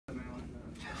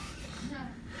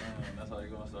how you're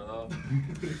gonna start off.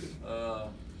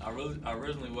 I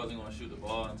originally wasn't gonna shoot the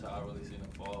ball until I really seen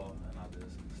it fall, and I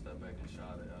just stepped back and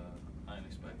shot it. I didn't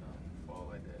expect it to fall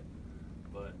like that,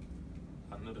 but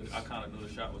I kind of knew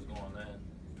the shot was going in.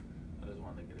 I just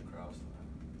wanted to get across.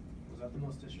 Was that the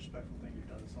most disrespectful thing you've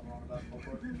done to someone on a basketball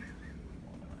court?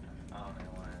 I don't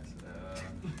even want to answer that.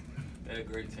 They had a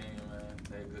great team, man.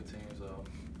 They had a good team, so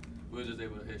we were just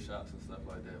able to hit shots and stuff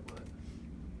like that. But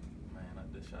man,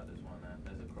 this shot just went in.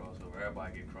 There's a crossover.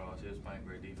 Everybody get crossed. He was playing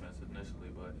great defense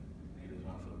initially, but he just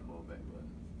went for the pullback. But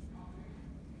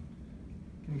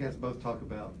can you guys both talk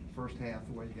about first half,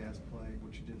 the way you guys played,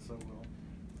 what you did so well?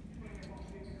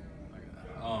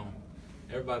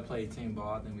 Everybody played team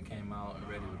ball. I think we came out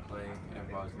ready to play.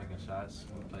 Everybody was making shots.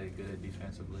 We played good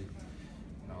defensively.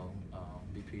 You know,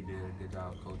 BP did a good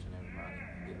job coaching everybody,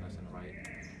 getting us in the right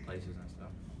places and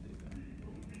stuff.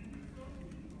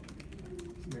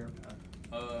 Samir.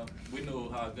 We knew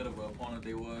how good of an opponent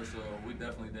they was, so we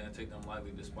definitely didn't take them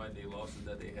lightly despite the losses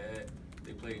that they had.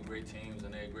 They played great teams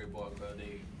and they had great ball club.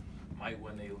 They might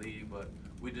win their league, but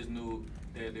we just knew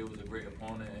that it was a great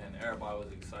opponent and everybody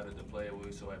was excited to play. We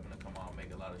were so happened to come out and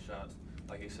make a lot of shots.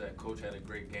 Like he said, Coach had a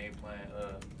great game plan.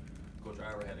 Coach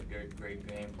Ira had a great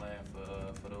game plan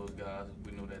for those guys.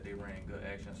 We knew that they ran good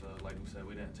action, so like we said,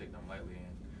 we didn't take them lightly.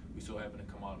 And we so happened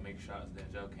to come out and make shots.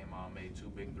 Then Joe came out and made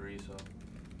 2 big threes, so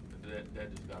that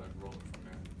just got us rolling from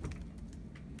there.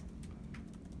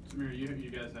 Samir, you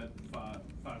guys had five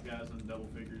guys in double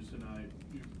figures tonight.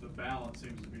 The balance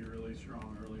seems to be really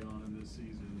strong early on in this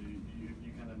season.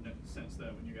 You kind of sense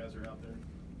that when you guys are out there?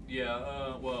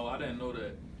 Yeah, well, I didn't know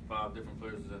that 5 different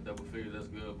players was in double figures. That's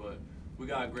good, but we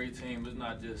got a great team. It's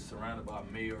not just surrounded by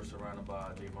me or surrounded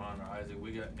by Devan or Isaac.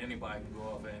 We got anybody can go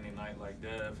off at any night. Like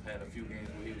Dev had a few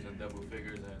games where he was in double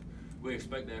figures, and we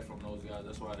expect that from those guys.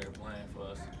 That's why they're playing for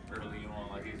us early on,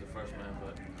 like he's a freshman.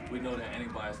 But we know that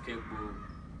anybody's capable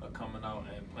of coming out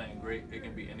and playing great. It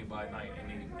can be anybody night,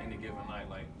 any given night.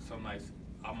 Like some nights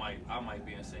I might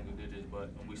be in single digits,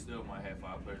 but we still might have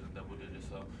 5 players in double digits.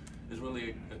 So it's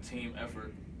really a team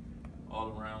effort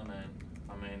all around, and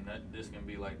I mean this can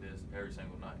be like this every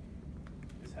single night.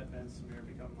 Is headband Samir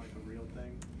become like a real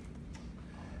thing?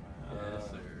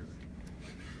 Yes, sir.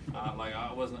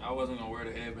 I wasn't gonna wear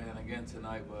the headband again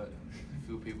tonight, but a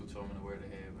few people told me to wear the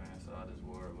headband, so I just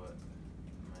wore it. But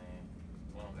man,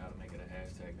 we don't gotta make it a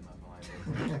hashtag or nothing like that.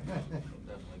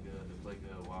 Definitely good to play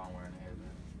good while I'm wearing the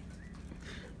headband.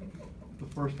 The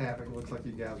first half, it looks like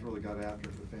you guys really got after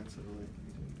it defensively.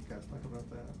 You guys talk about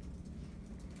that?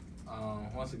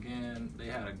 Once again, they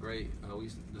had a great,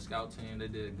 the scout team, they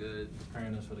did good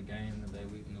preparing us for the game today.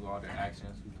 We knew all their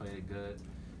actions, we played it good.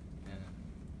 And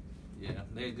yeah,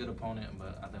 they're a good opponent,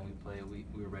 but I think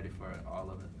we were ready for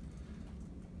all of it.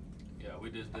 Yeah,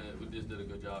 we just did a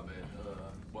good job at,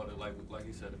 like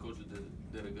you said, the coaches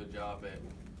did a good job at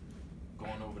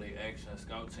going over their action.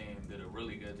 Scout team did a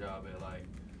really good job at like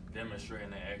demonstrating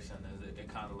their action. It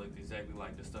kind of looked exactly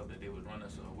like the stuff that they was running,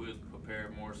 so we was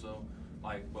prepared more so.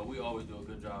 But we always do a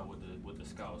good job with the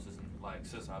scouts. It's like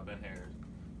since I've been here,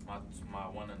 my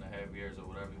 1.5 years or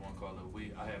whatever you want to call it,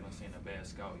 I haven't seen a bad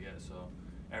scout yet. So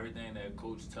everything that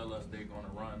coach tell us they're going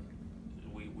to run,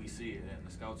 we see it, and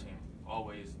the scout team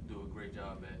always do a great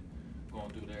job at going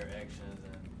through their actions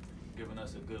and giving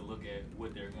us a good look at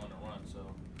what they're going to run.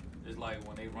 So it's like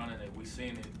when they running it, we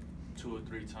seen it 2 or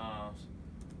 3 times,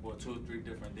 or 2 or 3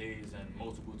 different days and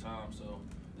multiple times. So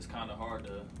it's kind of hard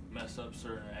to mess up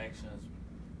certain actions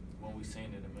when we've seen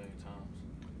it a million times.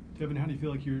 Devan, how do you feel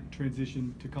like your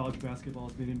transition to college basketball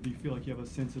has been, and do you feel like you have a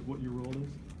sense of what your role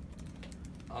is?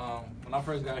 When I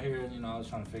first got here, I was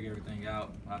trying to figure everything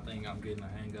out. I think I'm getting the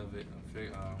hang of it.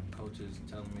 Coaches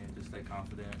telling me to stay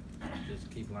confident,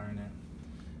 just keep learning.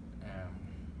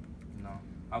 And,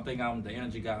 I think I'm the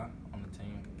energy guy on the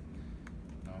team,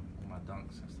 with my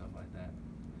dunks and stuff like that.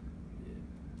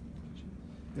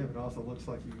 Yeah, but it also looks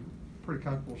like you're pretty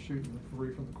comfortable shooting the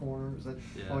 3 from the corner. Is that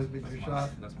always been your shot?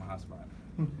 That's my hot spot.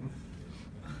 You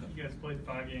guys played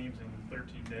 5 games in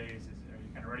 13 days. Are you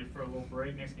kind of ready for a little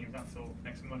break? Next game's not until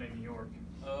next Monday in New York.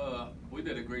 We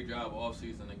did a great job off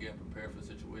season to get prepared for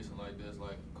situations like this,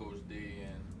 like Coach D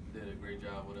and did a great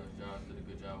job with us. Josh did a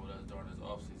good job with us during this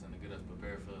off season to get us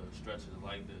prepared for stretches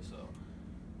like this. So,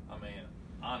 I mean,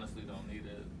 honestly, don't need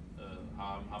it.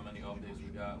 How many off days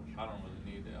we got? I don't really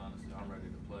need that. Honestly, I'm ready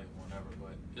to play whenever.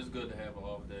 But it's good to have an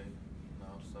off day,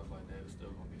 stuff like that. It's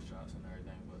still gonna be shots and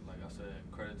everything. But like I said,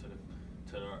 credit to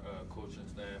our coaching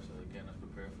staff. So again, us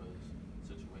prepared for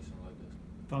situations like this.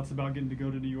 Thoughts about getting to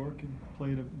go to New York and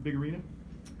play at a big arena?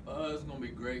 It's gonna be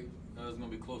great. It's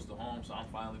gonna be close to home, so I'm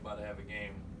finally about to have a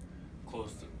game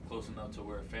close close enough to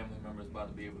where family members about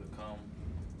to be able to come.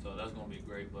 So that's gonna be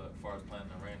great. But as far as playing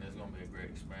in the rain, it's gonna be a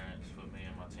great experience for me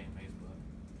and my teammates. But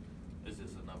it's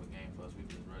just another game for us. We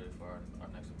just ready for our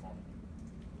next opponent.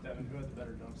 Devan, who had the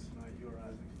better dunks tonight, you or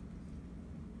Isaac?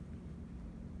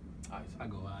 I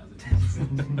go Isaac.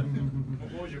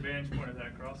 What was your vantage point of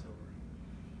that crossover?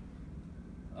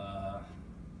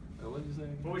 What did you say?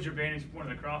 What was your vantage point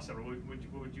of the crossover? What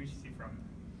would you see from it?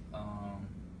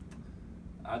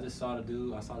 I just saw the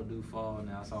dude. I saw the dude fall, and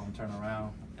then I saw him turn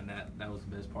around, and that was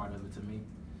the best part of it to me.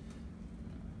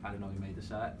 I didn't know he made the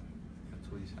shot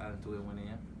until it went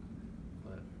in,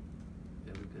 but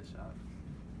it was a good shot.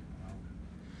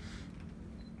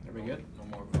 Are we good? No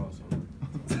more crossover.